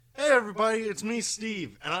everybody, it's me,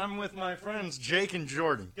 Steve, and I'm with my friends Jake and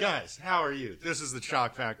Jordan. Guys, how are you? This is the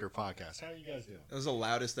Schoch Factor podcast. How are you guys doing? That was the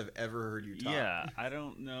loudest I've ever heard you talk. Yeah, I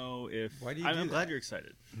don't know if... Why do you I'm glad you're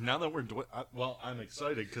excited. Now that we're... I'm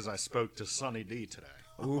excited because I spoke to Sonny D today.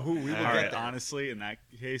 Ooh, we will All get right, there. honestly, in that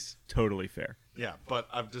case, totally fair. Yeah, but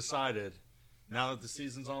I've decided, now that the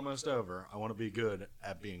season's almost over, I want to be good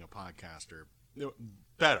at being a podcaster.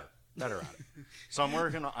 Better at it. So I'm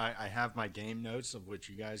working on, I have my game notes of which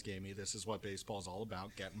you guys gave me. This is what baseball's all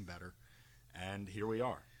about, getting better. And here we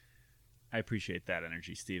are. I appreciate that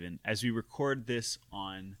energy, Steven. As we record this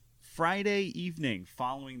on Friday evening,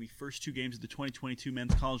 following the first two games of the 2022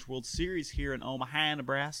 Men's College World Series here in Omaha,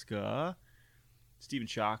 Nebraska, Steven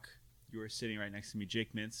Schoch, you are sitting right next to me.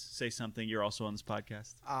 Jake Mintz, say something. You're also on this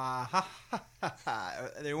podcast.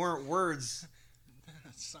 They weren't words.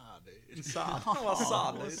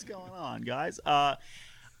 What's going on, guys?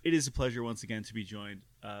 It is a pleasure once again to be joined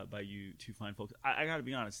by you two fine folks. I got to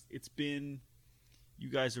be honest. It's been, you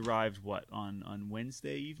guys arrived on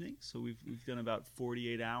Wednesday evening, so we've done about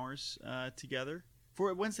 48 hours together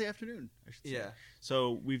for Wednesday afternoon, I should say. Yeah.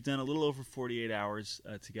 So we've done a little over 48 hours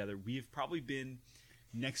together. We've probably been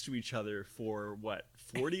next to each other for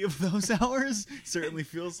 40 of those hours. Certainly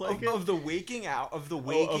feels like of the waking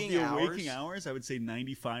waking hours, I would say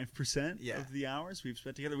 95% of the hours we've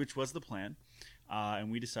spent together, which was the plan.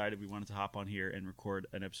 And we decided we wanted to hop on here and record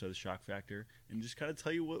an episode of Schoch Factor and just kind of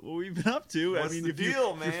tell you what we've been up to. What's the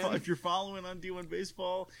deal, man? If you're following on D1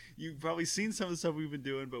 Baseball, you've probably seen some of the stuff we've been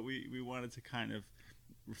doing, but we wanted to kind of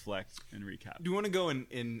reflect and recap. Do you want to go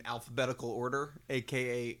in alphabetical order,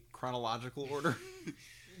 a.k.a. chronological order?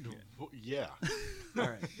 Yeah. All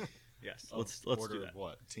right. Yes. Let's order do that. Of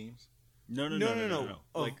what? Teams? No.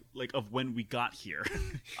 Like of when we got here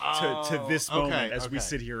to this okay, moment as we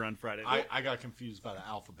sit here on Friday. I got confused by the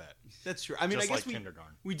alphabet. That's true. I mean, Just I guess like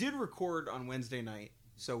kindergarten. we did record on Wednesday night,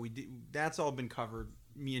 so we did. That's all been covered.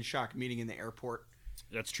 Me and Schoch meeting in the airport.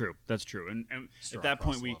 That's true. And at that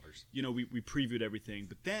point, we previewed everything.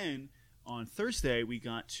 But then on Thursday, we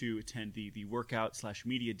got to attend the workout /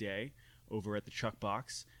 media day over at the Chuck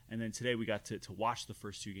Box. And then today we got to watch the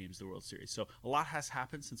first two games of the World Series. So a lot has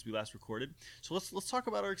happened since we last recorded. So let's talk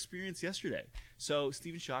about our experience yesterday. So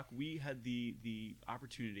Steven Schoch, we had the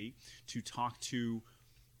opportunity to talk to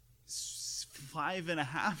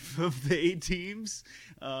 5.5 of the 8 teams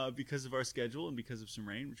because of our schedule and because of some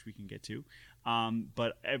rain, which we can get to.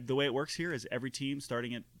 But the way it works here is every team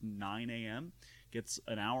starting at 9 a.m. gets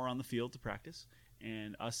an hour on the field to practice,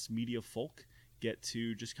 and us media folk get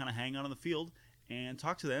to just kind of hang out on the field and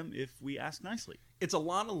talk to them if we ask nicely. It's a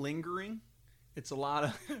lot of lingering. It's a lot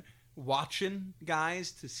of watching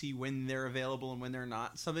guys to see when they're available and when they're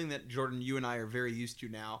not. Something that, Jordan, you and I are very used to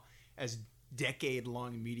now as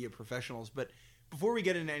decade-long media professionals. But before we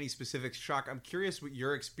get into any specifics, Schoch, I'm curious what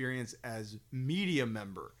your experience as media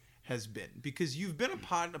member has been. Because you've been a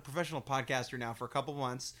professional podcaster now for a couple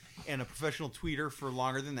months and a professional tweeter for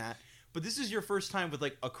longer than that. But this is your first time with,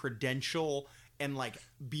 like, a credential and, like,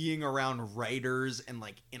 being around writers and,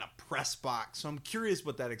 like, in a press box. So I'm curious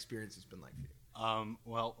what that experience has been like for you.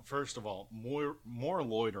 Well, first of all, more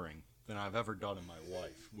loitering than I've ever done in my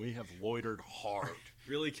life. We have loitered hard.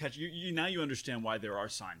 Really catch you now. You understand why there are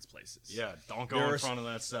signs places. Yeah, don't go in front of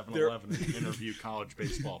that 7-Eleven and interview college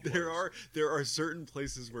baseball players. There are certain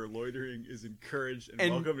places where loitering is encouraged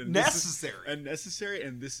and welcome and necessary. And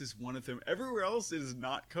this is one of them. Everywhere else it is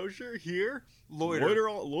not kosher. Here,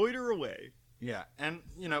 Loiter away. Yeah, and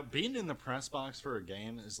being in the press box for a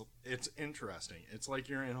game it's interesting. It's like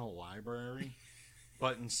you're in a library.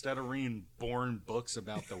 But instead of reading boring books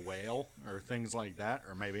about the whale or things like that,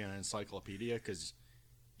 or maybe an encyclopedia because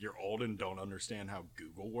you're old and don't understand how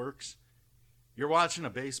Google works, you're watching a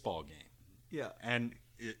baseball game. Yeah. And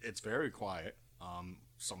it's very quiet.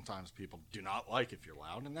 Sometimes people do not like if you're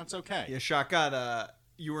loud, and that's okay. Yeah, Schoch got,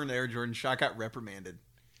 you weren't there, Jordan. Schoch got reprimanded.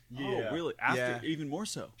 Yeah. Oh, really? Even more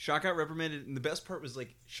so. Schoch got reprimanded, and the best part was,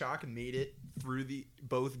 like, Schoch made it through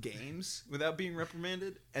both games without being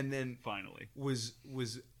reprimanded, and then finally was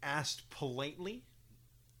asked politely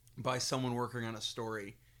by someone working on a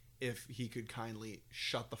story if he could kindly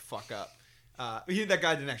shut the fuck up. That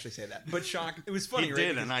guy didn't actually say that, but Schoch, it was funny, he right? He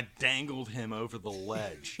did, and I dangled him over the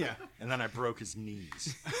ledge. Yeah. And then I broke his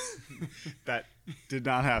knees. That did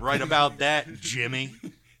not happen. Right about that, Jimmy.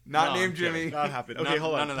 Not named Jimmy. Not happened. Okay,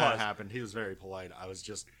 hold on. None of that happened. He was very polite. I was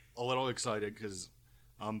just a little excited because,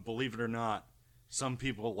 believe it or not, some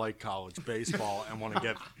people like college baseball and want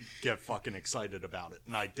to get fucking excited about it,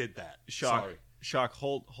 and I did that. Schoch, Schoch,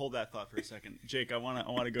 hold that thought for a second. Jake, I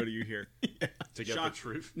want to go to you here. To get Schoch, the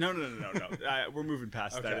truth? No. We're moving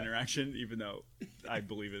past that interaction, even though I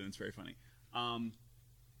believe it and it's very funny.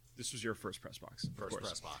 This was your first press box. First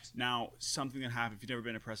press box. Now, something that happened, if you've never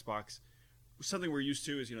been in a press box, something we're used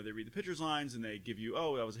to is, they read the pitcher's lines and they give you,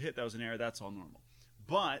 oh, that was a hit, that was an error, that's all normal.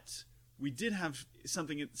 But we did have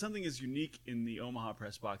something is unique in the Omaha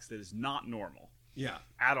press box that is not normal. Yeah.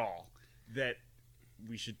 At all. That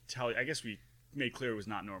we should tell you. I guess we made clear it was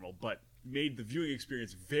not normal, but made the viewing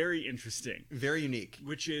experience very interesting. Very unique.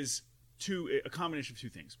 Which is a combination of two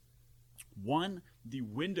things. One, the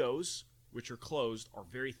windows, which are closed, are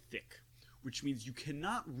very thick, which means you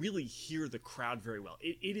cannot really hear the crowd very well.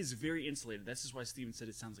 It is very insulated. This is why Steven said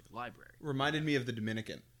it sounds like a library. Reminded me of the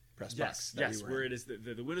Dominican press box. Yes, where it is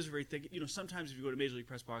the windows are very thick. Sometimes if you go to Major League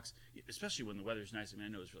press box, especially when the weather's nice, I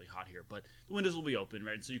know it's really hot here, but the windows will be open,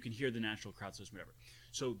 right? So you can hear the natural crowd source, whatever.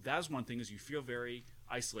 So that's one thing, is you feel very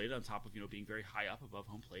isolated on top of, being very high up above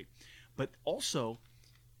home plate. But also,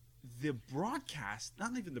 the broadcast,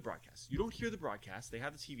 not even the broadcast, you don't hear the broadcast, they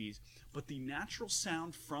have the TVs, but the natural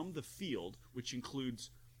sound from the field, which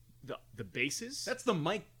includes the bases. That's the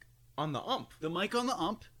mic on the ump. The mic on the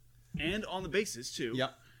ump and on the bases too.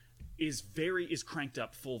 Yep. Is cranked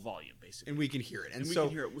up full volume, basically. And we can hear it. And we so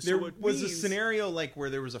can hear it. there was a scenario like where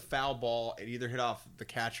there was a foul ball, it either hit off the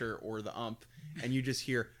catcher or the ump, and you just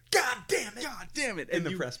hear, God damn it! God damn it! In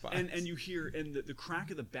the press box. And you hear, and the crack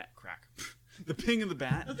of the bat, the ping of the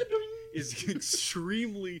bat is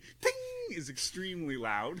extremely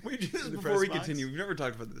loud. Wait, just before we continue, we've never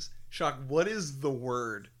talked about this. Schoch, what is the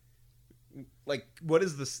word? Like, what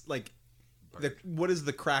is this, like, what is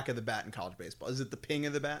the crack of the bat in college baseball? Is it the ping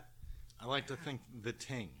of the bat? I like to think the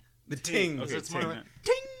ting. The ting. Okay, it's more like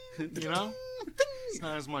ting. It's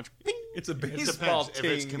not as much ping. It's a baseball ting.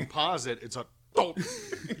 If it's composite, it's a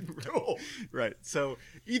right. So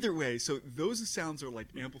either way, those sounds are like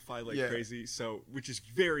amplified like crazy. So which is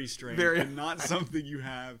very strange, and not something you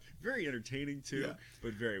have. Very entertaining too,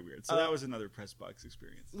 but very weird. So that was another press box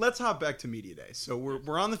experience. Let's hop back to Media Day. So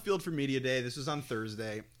we're on the field for Media Day. This was on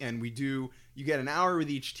Thursday, and you get an hour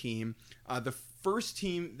with each team. The first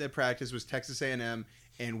team that practiced was Texas A&M,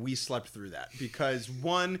 and we slept through that because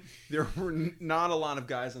one, there were not a lot of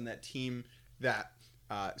guys on that team that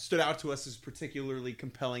stood out to us as particularly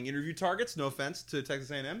compelling interview targets. No offense to Texas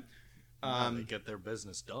A&M. They get their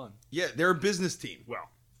business done. Yeah, they're a business team. Well,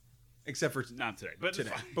 except for not today, but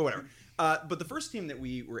whatever. But the first team that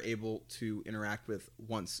we were able to interact with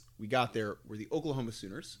once we got there were the Oklahoma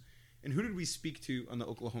Sooners. And who did we speak to on the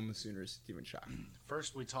Oklahoma Sooners, Steven Schoch?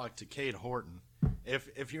 First, we talked to Cade Horton.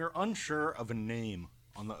 If you're unsure of a name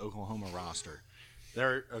on the Oklahoma roster,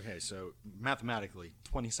 so mathematically,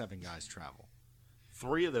 27 guys travel.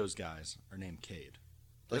 3 of those guys are named Cade.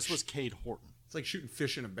 This was Cade Horton. It's like shooting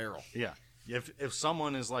fish in a barrel. Yeah. If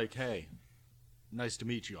someone is like, hey, nice to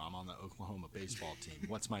meet you, I'm on the Oklahoma baseball team,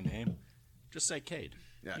 what's my name? Just say Cade.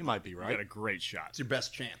 Yeah. You might be right. You got a great shot. It's your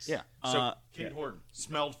best chance. Yeah. So Cade Horton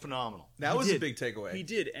smelled phenomenal. That was a big takeaway. He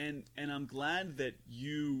did, and I'm glad that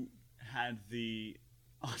you had the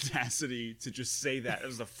audacity to just say that. It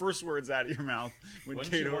was the first words out of your mouth when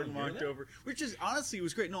Cade Horton walked over, which is honestly, it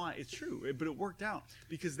was great. No, it's true, but it worked out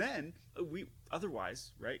because then we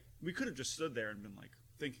could have just stood there and been like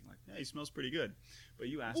thinking like, yeah, he smells pretty good, but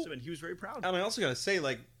you asked him and he was very proud. And I also got to say,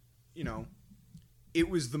 like, it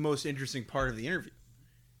was the most interesting part of the interview.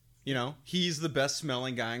 He's the best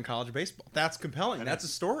smelling guy in college baseball. That's compelling. That's a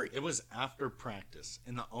story. It was after practice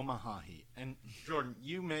in the Omaha heat. And Jordan,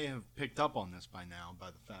 you may have picked up on this by now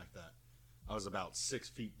by the fact that I was about 6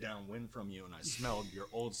 feet downwind from you and I smelled your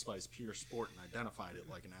Old Spice Pure Sport and identified it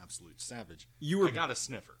like an absolute savage. I got a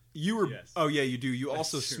sniffer. You were. Yes. Oh yeah, you do. You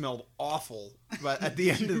also smelled awful. But at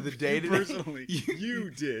the end of the day, personally,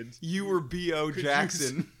 you did. You were B.O.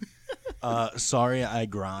 Jackson. Sorry, I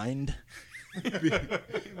grind.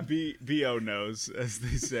 B.O. knows, as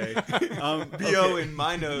they say. B.O. in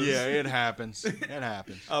my nose. Yeah, it happens. We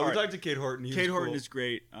talked to Cade Horton. Cade Horton is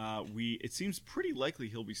great. It seems pretty likely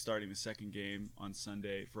he'll be starting the second game on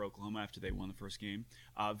Sunday for Oklahoma after they won the first game.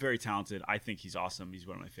 Very talented. I think he's awesome. He's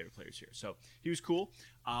one of my favorite players here. So he was cool.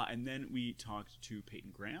 And then we talked to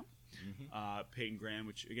Peyton Graham. Mm-hmm. Peyton Graham,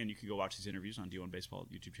 which, again, you can go watch these interviews on D1 Baseball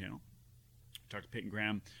YouTube channel. Talked to Peyton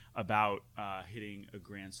Graham about hitting a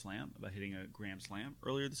grand slam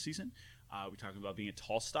earlier this season. We talked about being a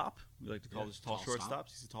tall stop. We like to call this tall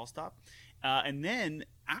shortstops. He's a tall stop. And then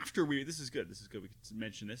after this is good. We could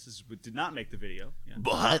mention this. This did not make the video. Yeah.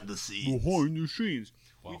 Behind the scenes.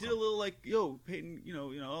 We did a little like, yo, Peyton,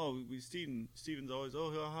 Steven's always,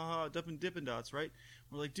 dipping dots, right?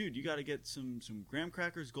 We're like, dude, you got to get some graham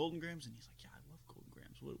crackers, golden grams. And he's like, yeah, I love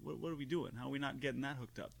What are we doing? How are we not getting that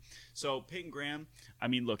hooked up? So Peyton Graham, I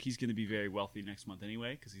mean, look, he's going to be very wealthy next month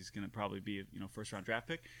anyway because he's going to probably be a first-round draft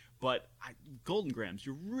pick. But Golden Grams,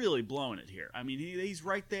 you're really blowing it here. I mean, he's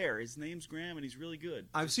right there. His name's Graham, and he's really good.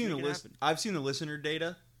 I've seen the listener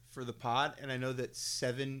data for the pod, and I know that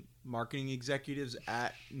 7 marketing executives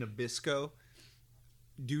at Nabisco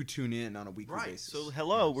do tune in on a weekly basis. So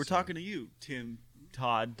hello, we're talking to you, Tim,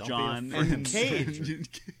 Todd, John, and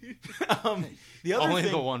Cage.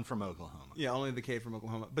 The one from Oklahoma. Yeah, only the K from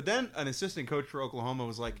Oklahoma. But then an assistant coach for Oklahoma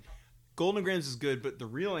was like, Golden Grams is good, but the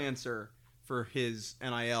real answer for his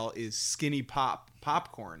NIL is skinny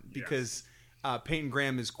popcorn because Peyton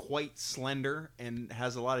Graham is quite slender and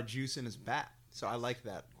has a lot of juice in his bat. So I like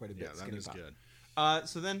that quite a bit. Yeah, that is good.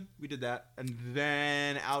 So then we did that, and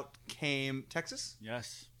then out came Texas.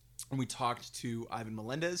 Yes. And we talked to Ivan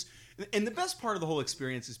Melendez. And the best part of the whole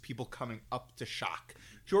experience is people coming up to Schoch.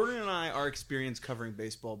 Jordan and I are experienced covering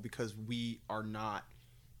baseball because we are not,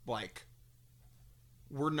 we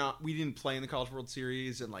didn't play in the College World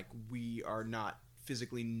Series, and, we are not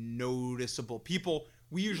physically noticeable people.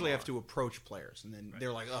 We usually have to approach players, and then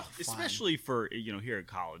they're like, "Oh, fine." Especially for here at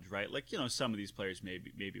college, right? Some of these players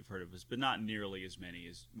maybe have heard of us, but not nearly as many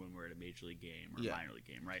as when we're at a major league game or minor league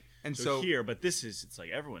game, right? And so here, but it's like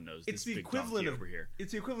everyone knows. It's this the big equivalent of over here.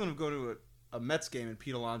 It's the equivalent of going to a Mets game and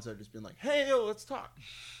Pete Alonso just being like, "Hey, yo, let's talk."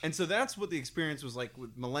 And so that's what the experience was like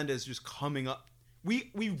with Melendez just coming up.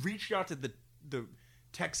 We reached out to the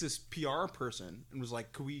Texas PR person and was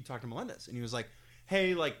like, "Could we talk to Melendez?" And he was like,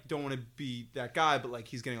 "Hey, don't want to be that guy, but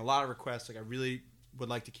he's getting a lot of requests. I really would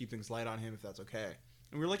like to keep things light on him if that's okay."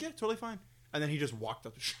 And we were like, "Yeah, totally fine." And then he just walked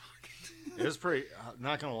up to Schoch. It was pretty.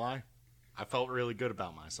 Not gonna lie, I felt really good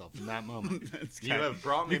about myself in that moment. You have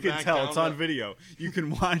brought me. You can back tell down it's on video. You can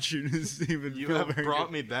watch it and even. You have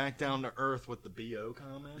brought me back down to earth with the BO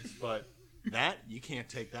comments, but that you can't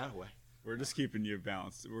take that away. We're just keeping you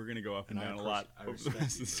balanced. We're going to go up and down a lot over the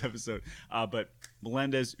rest of this episode. But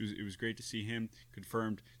Melendez, it was great to see him.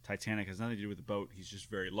 Confirmed Titanic has nothing to do with the boat. He's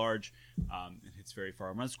just very large and hits very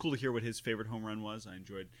far. It's cool to hear what his favorite home run was. I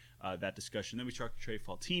enjoyed that discussion. Then we talked to Trey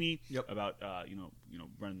Faltini about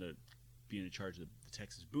being in charge of the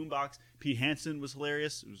Texas boombox. Pete Hansen was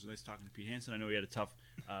hilarious. It was nice talking to Pete Hansen. I know he had a tough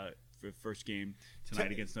first game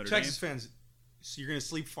tonight against Notre Dame. Texas fans. So you're going to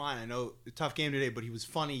sleep fine. I know, a tough game today, but he was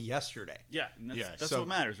funny yesterday. Yeah, and that's what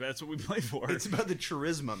matters, right? That's what we play for. It's about the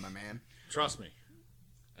charisma, my man. Trust me,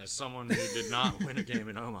 as someone who did not win a game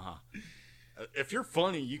in Omaha, if you're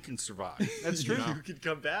funny, you can survive. That's true. You can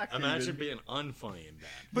come back. Imagine being unfunny and bad.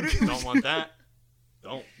 But don't want that.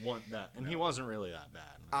 Don't want that. And he wasn't really that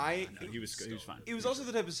bad. He was fine. It was also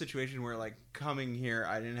the type of situation where, coming here,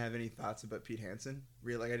 I didn't have any thoughts about Pete Hansen.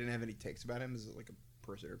 Really, I didn't have any takes about him as a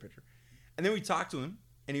person or a pitcher. And then we talked to him,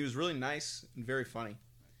 and he was really nice and very funny.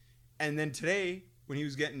 And then today, when he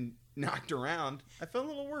was getting knocked around, I felt a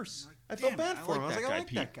little worse. I felt bad for him. I was like, I like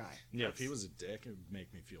that guy. Yeah, if he was a dick, it would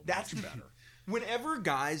make me feel much better. Whenever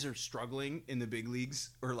guys are struggling in the big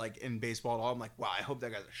leagues or in baseball at all, I'm like, wow, I hope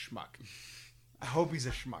that guy's a schmuck. I hope he's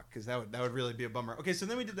a schmuck because that would really be a bummer. Okay, so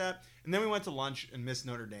then we did that, and then we went to lunch and missed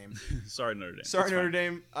Notre Dame. Sorry, Notre Dame. Sorry, Notre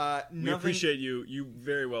Dame. We appreciate you. You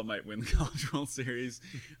very well might win the College World Series,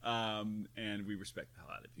 and we respect the hell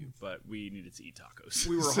out of you. But we needed to eat tacos.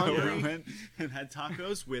 We were hungry. So we went and had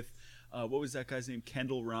tacos with what was that guy's name?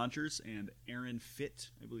 Kendall Rogers and Aaron Fitt,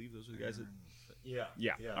 I believe. Those were the guys that. Yeah.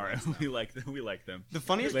 All right, we like them. The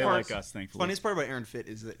funniest they part, like us, thankfully. Funniest part about Aaron Fitt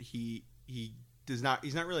is that he does not.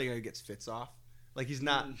 He's not really a guy who gets fits off. He's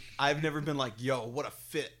not. I've never been like, yo, what a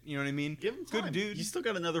fit. You know what I mean? Give him time. Good dude. He's still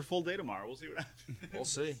got another full day tomorrow. We'll see what happens. We'll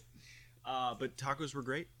see. But tacos were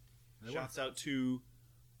great. Shouts out to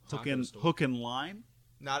Hook and Line.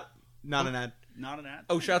 Not an ad. Not an ad.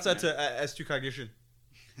 Oh, shouts out to S2 Cognition.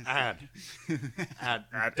 Ad.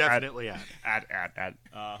 Definitely ad.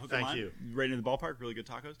 Hook Thank and Line, you. Right in the ballpark. Really good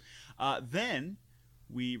tacos. Then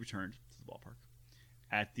we returned to the ballpark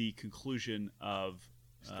at the conclusion of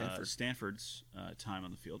Stanford's time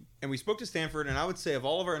on the field. And we spoke to Stanford, and I would say of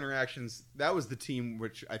all of our interactions, that was the team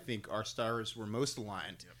which I think our stars were most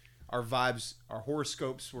aligned. Yep. Our vibes, our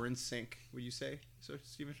horoscopes were in sync, would you say? So,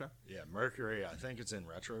 Stephen Shaw? Yeah, Mercury, I think it's in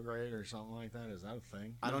retrograde or something like that. Is that a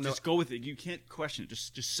thing? I don't know. Just go with it. You can't question it.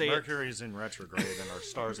 Just say Mercury's in retrograde and our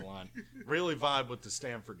stars align. Really vibe with the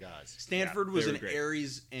Stanford guys. Stanford was an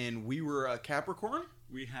Aries, and we were a Capricorn?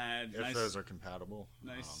 We had if those are compatible.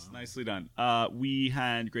 Nicely done. We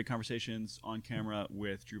had great conversations on camera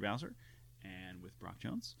with Drew Bowser and with Brock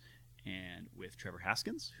Jones and with Trevor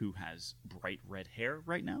Haskins, who has bright red hair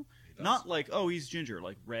right now. Not like, oh, he's ginger,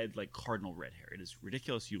 like red, like cardinal red hair. It is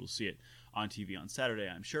ridiculous. You will see it on TV on Saturday,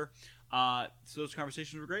 I'm sure. So those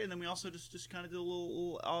conversations were great, and then we also just kind of did a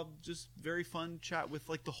little just very fun chat with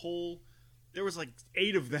like the whole. There was like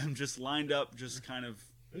 8 of them just lined up, just kind of.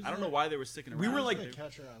 I don't know why they were sticking around. We were like the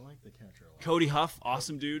catcher. I like the catcher a lot. Cody Huff,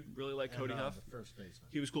 awesome dude. Really like Cody Huff. The first baseman.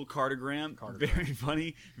 He was cool. Carter Graham,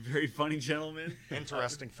 very funny gentleman.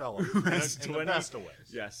 Interesting fellow. Who in has the 20 best of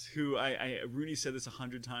ways. Yes, who Rooney said this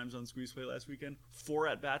 100 times on Squeeze Play last weekend. 4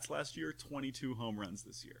 at bats last year, 22 home runs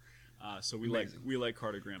this year. So we like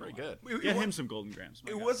Carter Graham. Pretty a lot. good. Get him some Golden Grams.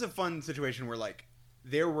 It was a fun situation where like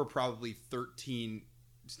there were probably 13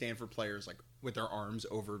 Stanford players like with their arms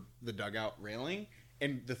over the dugout railing,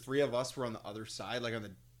 and the 3 of us were on the other side, like on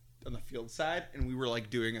the field side, and we were like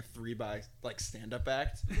doing a 3x like stand-up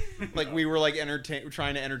act. Like we were like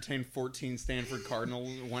trying to entertain 14 Stanford Cardinals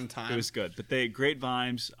one time. It was good, but they great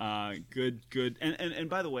vibes, good. And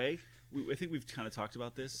by the way, I think we've kind of talked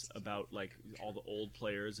about this about like all the old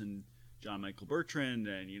players and John Michael Bertrand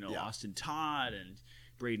and Austin Todd and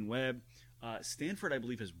Braden Webb. Stanford, I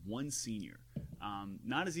believe, has 1 senior.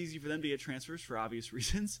 Not as easy for them to get transfers for obvious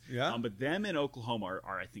reasons. Yeah. But them and Oklahoma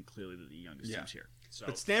are I think, clearly the youngest teams here. So,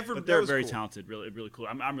 but Stanford, but they're very cool. talented, really cool.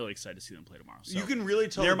 I'm really excited to see them play tomorrow. So you can really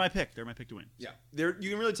tell they're my pick. They're my pick to win. Yeah, you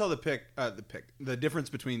can really tell the difference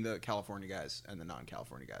between the California guys and the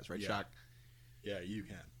non-California guys, right, Schoch? Yeah, you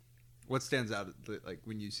can. What stands out like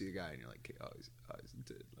when you see a guy and you're like, oh, he's a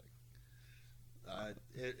dude, like.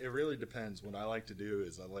 It really depends. What I like to do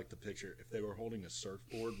is I like to picture if they were holding a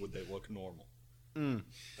surfboard, would they look normal?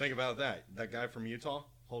 Think about that. That guy from Utah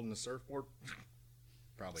holding a surfboard?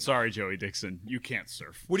 Probably Sorry, not. Joey Dixon. You can't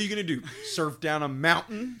surf. What are you going to do? Surf down a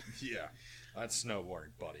mountain? Yeah. That's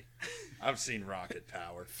snowboarding, buddy. I've seen rocket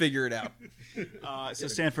power. Figure it out. So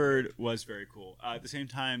Stanford was very cool. At the same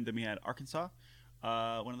time, then we had Arkansas, one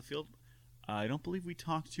on the field. I don't believe we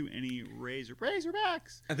talked to any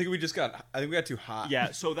Razorbacks. I think we got too hot.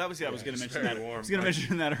 Yeah, so that was I was going to mention that. Warm, I was going to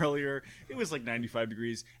mention that earlier. It was like 95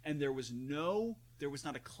 degrees, and there was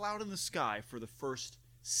not a cloud in the sky for the first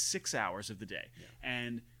 6 hours of the day. Yeah.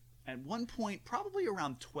 And at one point, probably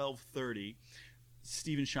around 12:30,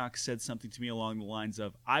 Stephen Schoch said something to me along the lines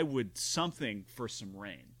of, "I would something for some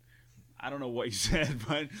rain." I don't know what you said,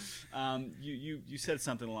 but you said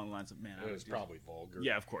something along the lines of, "Man, it was probably vulgar."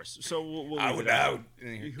 Yeah, of course. So we'll I would out.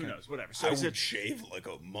 Who knows? Whatever. So I would shave like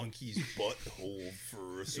a monkey's butthole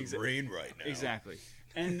for some rain right now. Exactly.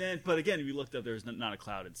 And then, but again, we looked up. There was not a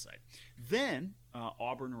cloud in sight. Then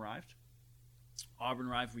Auburn arrived.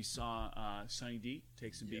 We saw Sunny D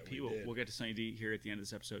take some BP. We'll get to Sunny D here at the end of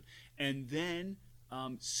this episode. And then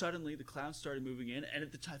suddenly the clouds started moving in. And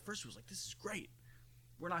at the time, first it was like, this is great.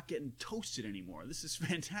 We're not getting toasted anymore. This is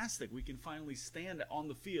fantastic. We can finally stand on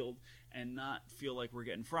the field and not feel like we're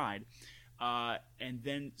getting fried. And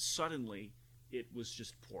then suddenly it was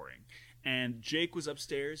just pouring. And Jake was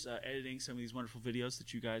upstairs editing some of these wonderful videos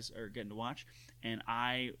that you guys are getting to watch. And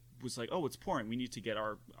I was like, oh, it's pouring. We need to get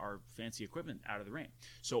our fancy equipment out of the rain.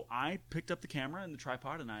 So I picked up the camera and the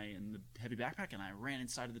tripod and the heavy backpack, and I ran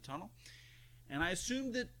inside of the tunnel. And I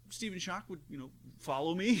assumed that Stephen Schoch would,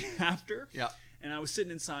 follow me after. Yeah. And I was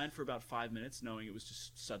sitting inside for about 5 minutes, knowing it was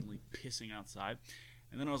just suddenly pissing outside.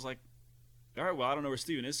 And then I was like, all right, well, I don't know where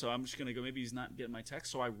Steven is, so I'm just going to go. Maybe he's not getting my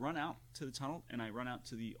text. So I run out to the tunnel, and I run out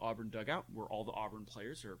to the Auburn dugout where all the Auburn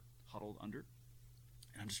players are huddled under.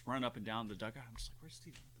 And I'm just running up and down the dugout. I'm just like, where's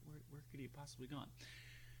Steven? Where could he have possibly gone?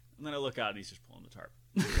 And then I look out, and he's just pulling the tarp.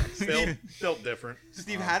 Still different.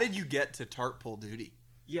 Steve, how did you get to tarp pull duty?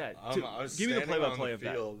 Yeah, I was give me the on play-by-play the of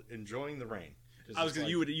that. field, enjoying the rain. I was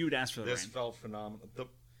you would ask for the this rain. felt phenomenal.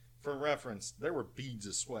 For reference, there were beads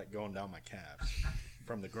of sweat going down my calves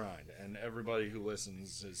from the grind, and everybody who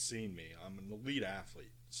listens has seen me. I'm an elite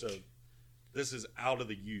athlete, so this is out of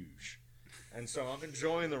the huge. And so I'm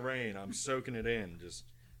enjoying the rain. I'm soaking it in, just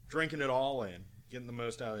drinking it all in, getting the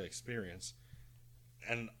most out of the experience.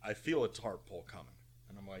 And I feel a tarp pull coming,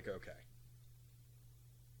 and I'm like, okay,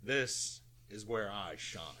 this is where I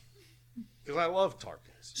shine. Because I love tarp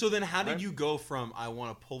pulls. So then how did you go from I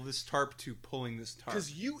want to pull this tarp to pulling this tarp?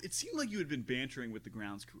 Because it seemed like you had been bantering with the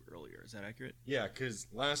grounds crew earlier. Is that accurate? Yeah, because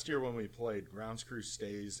last year when we played, grounds crew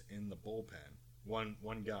stays in the bullpen,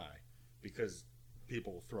 one guy, because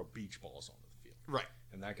people throw beach balls onto the field. Right.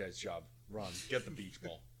 And that guy's job, run, get the beach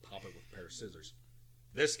ball, pop it with a pair of scissors.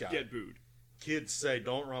 This guy. Get booed. Kids say,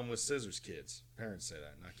 don't run with scissors, kids. Parents say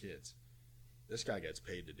that, not kids. This guy gets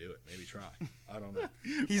paid to do it. Maybe try. I don't know.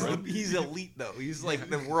 He's elite, though. He's like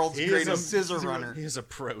the world's greatest scissor runner. He's a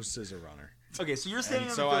pro scissor runner. Okay, so you're standing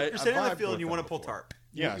on the field and you want to pull tarp.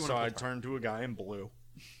 Yeah, so I turned to a guy in blue,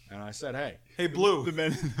 and I said, hey, blue. The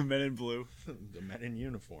men in blue. The men in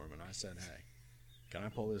uniform. And I said, hey, can I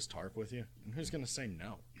pull this tarp with you? And who's going to say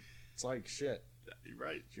no? It's like shit. You're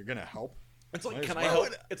right. You're gonna help. It's like, Might as can I well.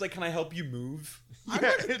 help? It's like, can I help you move?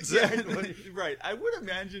 Yeah, exactly. Right. I would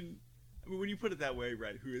imagine. I mean, when you put it that way,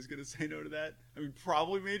 right? Who is going to say no to that? I mean,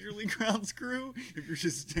 probably Major League grounds crew. If you're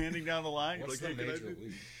just standing down the line, you're What's like, the hey, Major can I do-"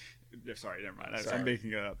 League? No, sorry, never mind. Sorry. I'm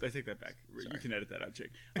making it up. I take that back. You can edit that out,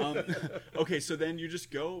 Jake. Okay, so then you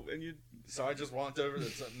just go and you. So I just walked over.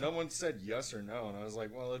 No one said yes or no, and I was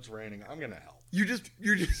like, "Well, it's raining. I'm gonna help." You just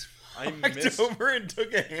I walked missed. over and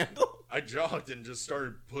took a handle. I jogged and just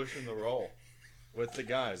started pushing the roll with the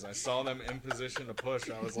guys. I saw them in position to push.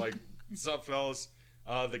 I was like, "What's up, fellas?"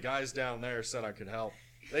 The guys down there said I could help.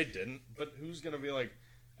 They didn't, but who's gonna be like,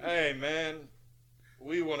 "Hey, man,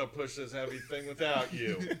 we want to push this heavy thing without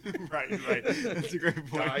you." Right. That's a great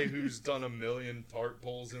point. Guy who's done 1 million tarp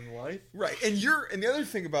pulls in life. Right, and the other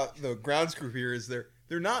thing about the grounds crew here is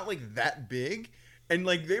they're not like that big, and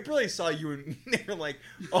like they probably saw you and they're like,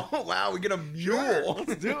 "Oh wow, we get a mule." Sure,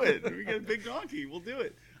 let's do it. We get a big donkey. We'll do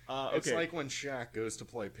it. Okay. It's like when Shaq goes to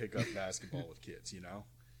play pickup basketball with kids, you know?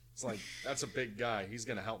 It's like, that's a big guy. He's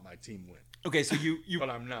going to help my team win. Okay, so you But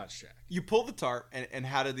I'm not Shaq. you pulled the tarp, and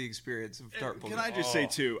how did the experience of tarp pulling? Can I just say,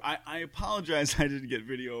 too, I apologize I didn't get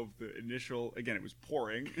video of the initial, again, it was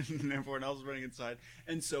pouring, and everyone else was running inside.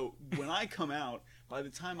 And so when I come out, by the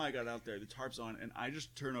time I got out there, the tarp's on, and I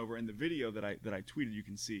just turn over, and the video that I tweeted, you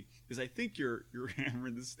can see, is I think you're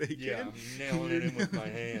hammering the stake Yeah, in. I'm nailing it in with my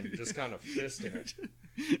hand, just kind of fisting it.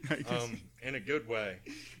 Right, 'cause- In a good way.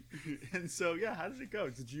 and so, yeah, how did it go?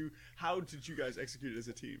 How did you guys execute it as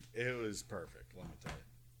a team? It was perfect, let me tell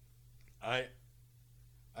you.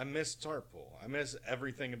 I miss tarp pull. I miss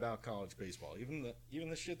everything about college baseball, even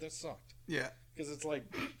the shit that sucked. Yeah. Because it's like,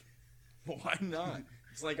 why not?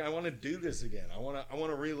 It's like I want to do this again. I want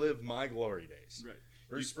to relive my glory days. Right.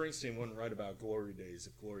 Bruce Springsteen wouldn't write about glory days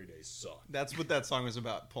if glory days sucked. That's what that song was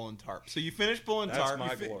about, pulling tarp. So you finished pulling That's tarp.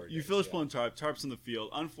 my glory. You days, finish yeah. pulling tarps in the field.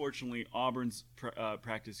 Unfortunately, Auburn's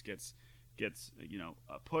practice gets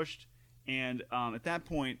pushed, and at that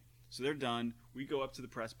point, so they're done. We go up to the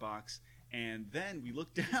press box, and then we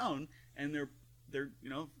look down, and they're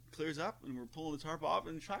clears up, and we're pulling the tarp off,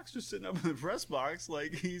 and Schoch's just sitting up in the press box,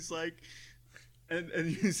 like he's like. And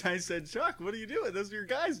I said, Chuck, what are you doing? Those are your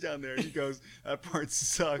guys down there. And he goes, that part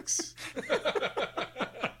sucks.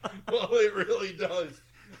 Well, it really does.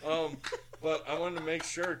 But I wanted to make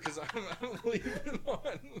sure because I'm leaving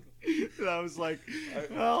on. And I was like,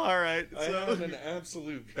 well, all right. I have an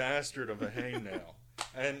absolute bastard of a hangnail.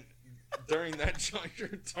 And during that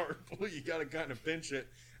juncture, tarp, you got to kind of pinch it.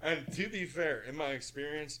 And to be fair, in my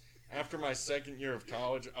experience, after my second year of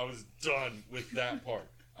college, I was done with that part.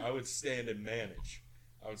 I would stand and manage.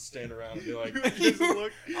 I would stand around and be like,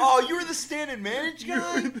 Oh, you were the stand and manage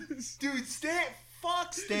guy? Dude,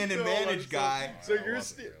 stand and manage guy. So I you're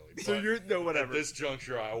wasn't really, but no whatever. At this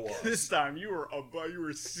juncture, I was. This time you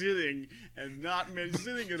were sitting and not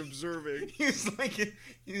sitting and observing. He was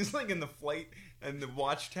like in the flight and the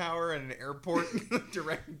watchtower and an airport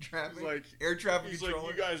directing traffic, Like air traffic He's controller.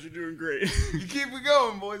 like, you guys are doing great. You keep it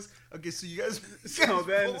going, boys. Okay, so you guys.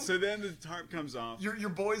 so then the tarp comes off. your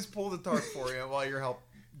boys pull the tarp for you while you're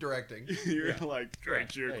directing. You're like,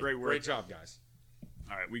 great, Hey, great work. Great job, guys.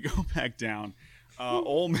 All right, we go back down.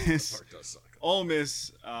 Ole Miss. Part does suck. Ole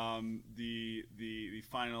Miss, the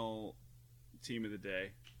final team of the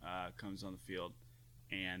day comes on the field,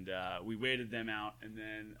 and we waited them out, and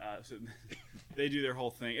then so they do their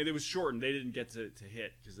whole thing. And it was shortened; they didn't get to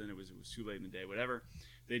hit because then it was too late in the day. Whatever,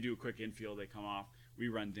 they do a quick infield, they come off, we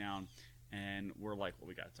run down, and we're like, well,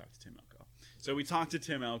 we got to talk to Tim Elko. So we talked to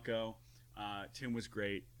Tim Elko. Tim was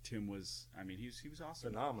great. Tim was, he was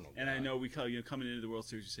awesome. Phenomenal. And guy. I know coming into the World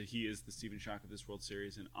Series, we said he is the Stephen Schoch of this World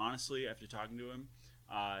Series. And honestly, after talking to him,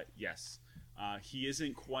 yes, he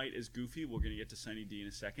isn't quite as goofy. We're going to get to Sunny D in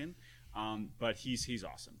a second, but he's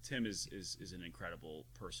awesome. Tim is an incredible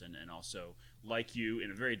person, and also, like you,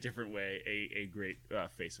 in a very different way, a great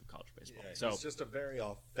face of college baseball. Yeah, so he's just a very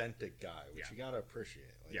authentic guy, which you got to appreciate.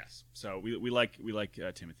 Like, yes, so we like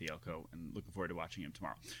Timothy Elko, and looking forward to watching him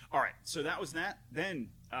tomorrow. All right, so that was that. Then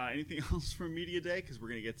anything else from Media Day? Because we're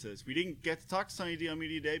gonna get to this. We didn't get to talk to Sunny D on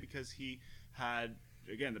Media Day because he had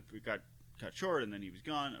we got cut short, and then he was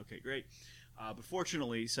gone. Okay, great. But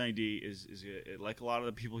fortunately, Sunny D is like a lot of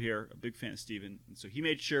the people here, a big fan of Steven, and so he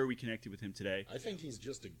made sure we connected with him today. I think he's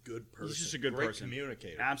just a good person. He's just a good Great person,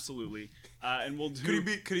 communicator. absolutely. And we'll do. You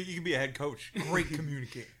can be a head coach. Great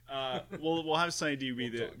communicator. We'll have Sunny D be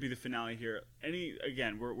the finale here.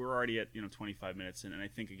 We're already at 25 minutes, and I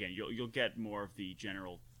think again you'll get more of the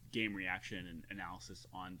general game reaction and analysis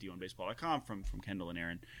on D1Baseball.com from Kendall and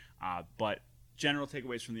Aaron. But general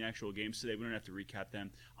takeaways from the actual games today. We don't have to recap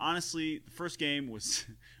them. Honestly, the first game was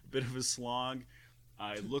a bit of a slog.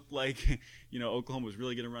 It looked like Oklahoma was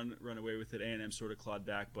really going to run away with it. A&M sort of clawed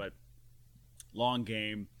back, but long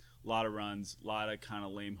game, a lot of runs, a lot of kind of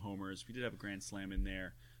lame homers. We did have a grand slam in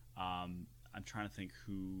there. I'm trying to think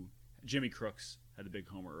who. Jimmy Crooks had the big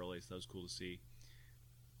homer early, so that was cool to see.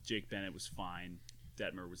 Jake Bennett was fine.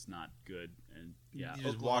 Detmer was not good, and yeah, you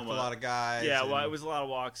just walked a lot of guys. Yeah, well, it was a lot of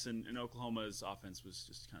walks, and Oklahoma's offense was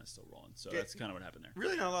just kind of still rolling. So that's kind of what happened there.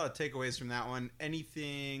 Really, not a lot of takeaways from that one.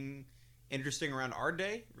 Anything interesting around our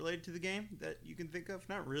day related to the game that you can think of?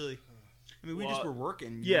 Not really. I mean, we just were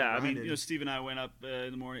working. Yeah, I mean, Steve and I went up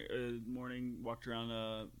in the morning, walked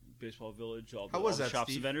around Baseball Village, all the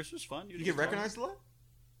shops Steve? and vendors. It was fun. You get recognized a lot?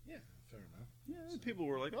 Yeah, fair enough. Yeah, people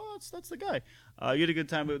were like, "Oh, that's the guy." You had a good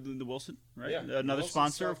time with the Wilson, right? Yeah, another Wilson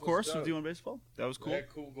sponsor, stuff of course, was of dope. D1 Baseball. That was cool. They had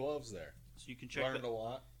cool gloves there. So you can check Learned a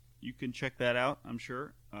lot. You can check that out, I'm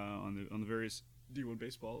sure, on the various D1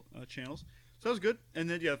 Baseball channels. So that was good. And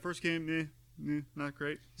then the first game, not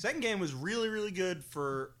great. Second game was really, really good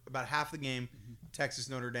for about half the game. Texas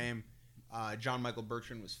Notre Dame. John Michael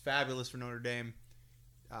Bertrand was fabulous for Notre Dame.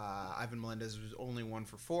 Ivan Melendez was only 1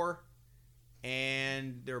 for 4.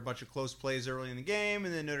 And there were a bunch of close plays early in the game,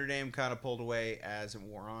 and then Notre Dame kind of pulled away as it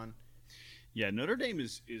wore on. Yeah, Notre Dame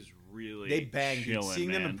is really they bang. chilling,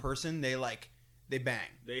 Seeing man. them in person, they bang.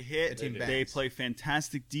 They hit. The team They bangs. play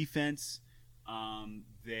fantastic defense.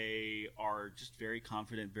 They are just very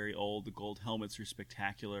confident, very old. The gold helmets are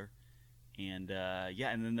spectacular, and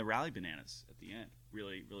and then the rally bananas at the end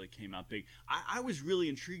really came out big. I was really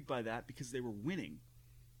intrigued by that because they were winning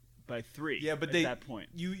by 3. Yeah, but at that point,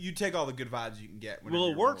 you take all the good vibes you can get. well,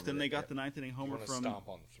 it worked, and they got the 9th inning You homer want to from stomp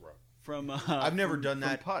on the throat. I've never done from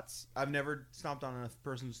that. putts. I've never stomped on a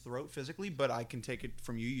person's throat physically, but I can take it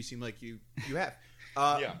from you. You seem like you have.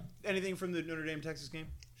 Yeah. Anything from the Notre Dame Texas game,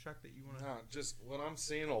 Chuck, that you want to? No, just what I'm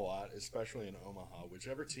seeing a lot, especially in Omaha,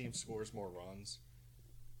 whichever team scores more runs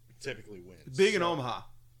typically wins. Big in Omaha.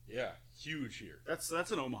 Yeah, huge here. That's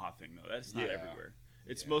an Omaha thing though. That's not Yeah. everywhere.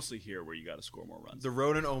 It's mostly here where you got to score more runs. The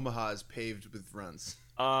road in Omaha is paved with runs.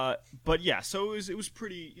 But yeah, so it was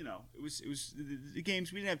pretty. It was the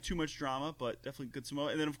games. We didn't have too much drama, but definitely good some.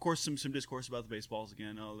 And then of course some discourse about the baseballs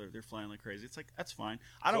again. Oh, they're flying like crazy. It's like that's fine.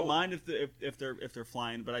 I don't mind if they're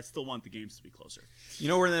flying, but I still want the games to be closer. You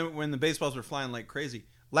know when the baseballs were flying like crazy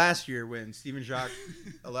last year when Steven Schoch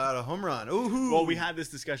allowed a home run. Ooh. Well, we had this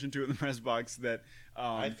discussion too in the press box that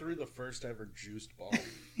I threw the first ever juiced ball.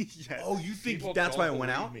 yes. Oh, you think People that's don't why it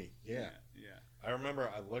went believe out? me. Yeah. I remember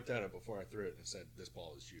I looked at it before I threw it and said, "This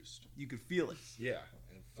ball is juiced." You could feel it. Yeah,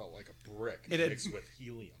 and it felt like a brick It had- mixed with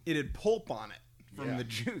helium. It had pulp on it from Yeah. the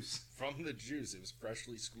juice. From the juice, it was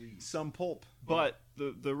freshly squeezed. Some pulp. But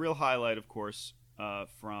the real highlight, of course,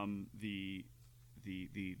 from the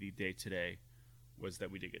day today was that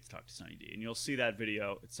we did get to talk to Sonny D, and you'll see that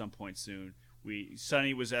video at some point soon.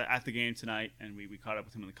 Sonny was at the game tonight, and we caught up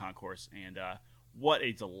with him in the concourse, and what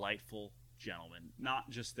a delightful gentleman! Not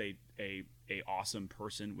just a awesome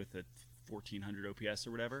person with a 1400 OPS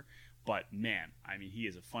or whatever, but man, I mean, he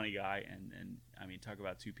is a funny guy, and I mean, talk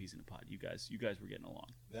about 2 peas in a pod. You guys were getting along.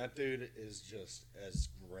 That dude is just as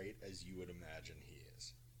great as you would imagine he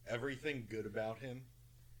is. Everything good about him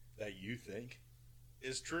that you think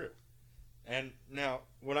is true. And now,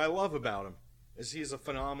 what I love about him is he's a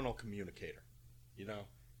phenomenal communicator,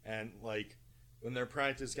 And, like, when their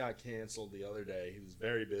practice got canceled the other day, he was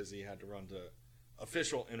very busy, had to run to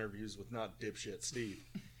official interviews with not dipshit Steve.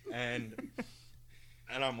 And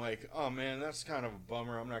I'm like, oh, man, that's kind of a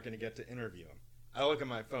bummer. I'm not going to get to interview him. I look at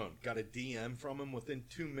my phone, got a DM from him within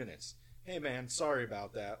 2 minutes. Hey, man, sorry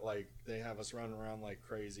about that. Like, they have us running around like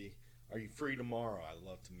crazy. Are you free tomorrow? I'd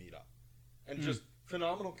love to meet up. And just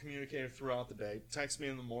phenomenal communicator throughout the day. Text me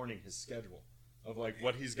in the morning his schedule of, like,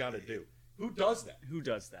 what he's got to do. Who does that? Who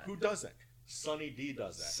does that? Who does that? Sonny D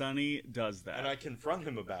does that. Sonny does that. And I confront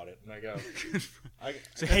him about it, and I go,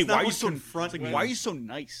 So, hey, not why are you what so confront like, means. why are you so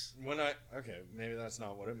nice? okay, maybe that's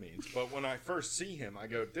not what it means, but when I first see him, I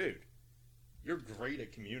go, dude, you're great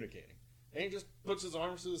at communicating. And he just puts his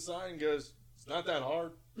arms to the side and goes, it's not that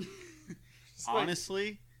hard. It's like,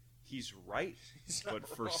 Honestly, he's right, he's not but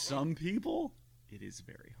for wrong. some people, it is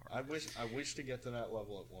very hard. I wish to get to that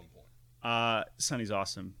level at one point. Sonny's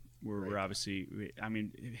awesome. We're Great. obviously, I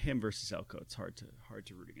mean, him versus Elko. It's hard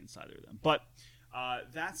to root against either of them. But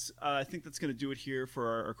that's I think that's going to do it here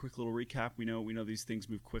for our quick little recap. We know these things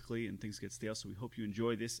move quickly and things get stale, so we hope you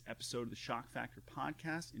enjoy this episode of the Shock Factor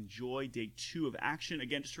podcast. Enjoy day 2 of action.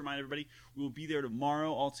 Again, just to remind everybody, we will be there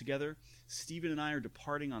tomorrow all together. Steven and I are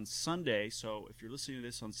departing on Sunday, so if you're listening to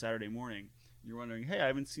this on Saturday morning, you're wondering, hey, I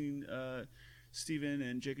haven't seen Steven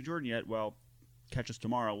and Jake and Jordan yet, well, catch us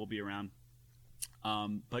tomorrow. We'll be around.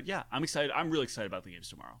 But yeah, I'm excited. I'm really excited about the games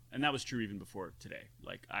tomorrow, and that was true even before today.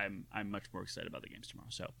 Like I'm much more excited about the games tomorrow.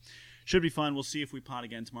 So should be fun. We'll see if we pod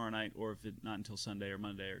again tomorrow night, or if it not until Sunday or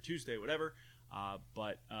Monday or Tuesday, whatever.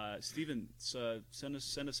 But Steven, send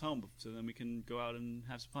us home so then we can go out and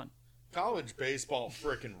have some fun. College baseball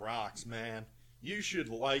frickin' rocks, man. You should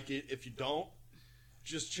like it. If you don't,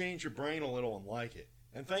 just change your brain a little and like it.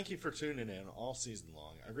 And thank you for tuning in all season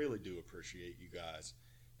long. I really do appreciate you guys.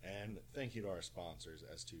 And thank you to our sponsors,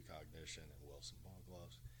 S2 Cognition and Wilson Ball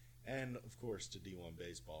Gloves. And, of course, to D1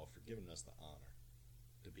 Baseball for giving us the honor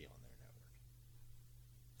to be on their network.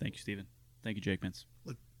 Thank you, Steven. Thank you, Jake Mintz.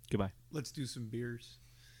 Goodbye. Let's do some beers.